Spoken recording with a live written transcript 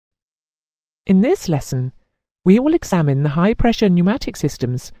In this lesson, we will examine the high-pressure pneumatic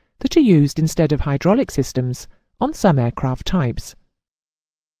systems that are used instead of hydraulic systems on some aircraft types.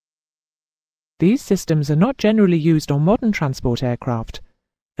 These systems are not generally used on modern transport aircraft,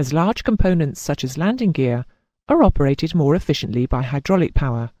 as large components such as landing gear are operated more efficiently by hydraulic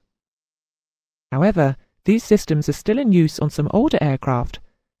power. However, these systems are still in use on some older aircraft,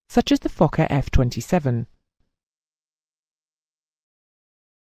 such as the Fokker F-27.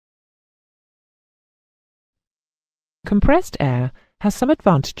 Compressed air has some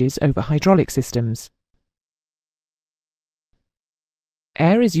advantages over hydraulic systems.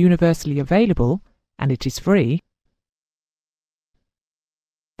 Air is universally available and it is free.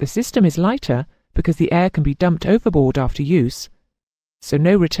 The system is lighter because the air can be dumped overboard after use, so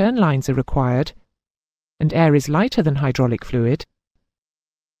no return lines are required, and air is lighter than hydraulic fluid.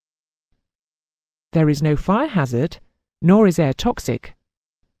 There is no fire hazard, nor is air toxic.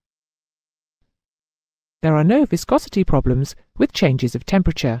 There are no viscosity problems with changes of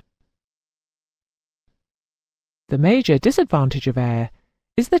temperature. The major disadvantage of air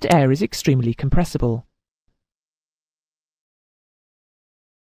is that air is extremely compressible.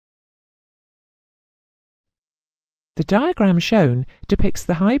 The diagram shown depicts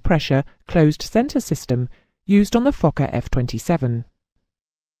the high-pressure closed centre system used on the Fokker F-27.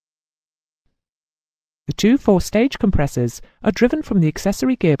 The two four-stage compressors are driven from the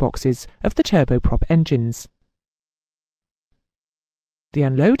accessory gearboxes of the turboprop engines. The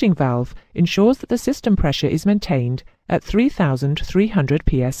unloading valve ensures that the system pressure is maintained at 3,300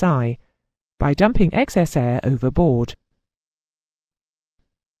 psi by dumping excess air overboard.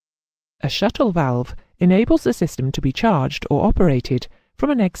 A shuttle valve enables the system to be charged or operated from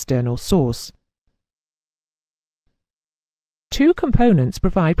an external source. Two components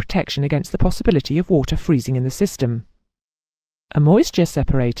provide protection against the possibility of water freezing in the system: a moisture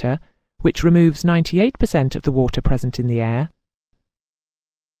separator, which removes 98% of the water present in the air,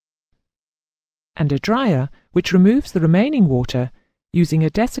 and a dryer, which removes the remaining water using a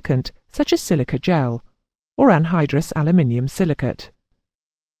desiccant such as silica gel or anhydrous aluminium silicate.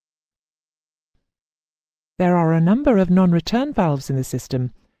 There are a number of non-return valves in the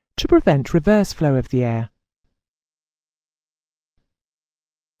system to prevent reverse flow of the air.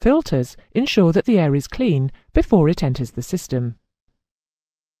 Filters ensure that the air is clean before it enters the system.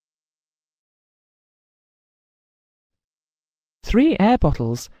 Three air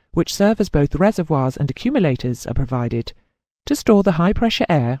bottles, which serve as both reservoirs and accumulators, are provided to store the high-pressure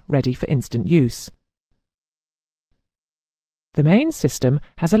air ready for instant use. The main system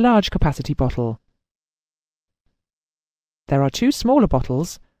has a large capacity bottle. There are two smaller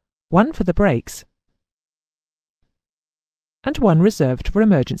bottles, one for the brakes and one reserved for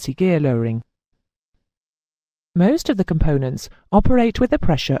emergency gear lowering. Most of the components operate with a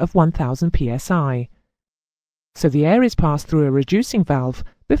pressure of 1000 psi, so the air is passed through a reducing valve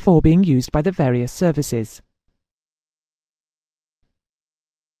before being used by the various services.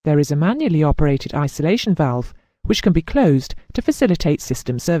 There is a manually operated isolation valve which can be closed to facilitate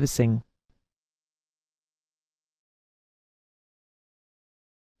system servicing.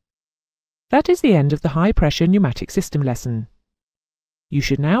 That is the end of the high-pressure pneumatic system lesson. You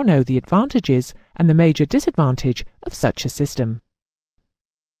should now know the advantages and the major disadvantage of such a system.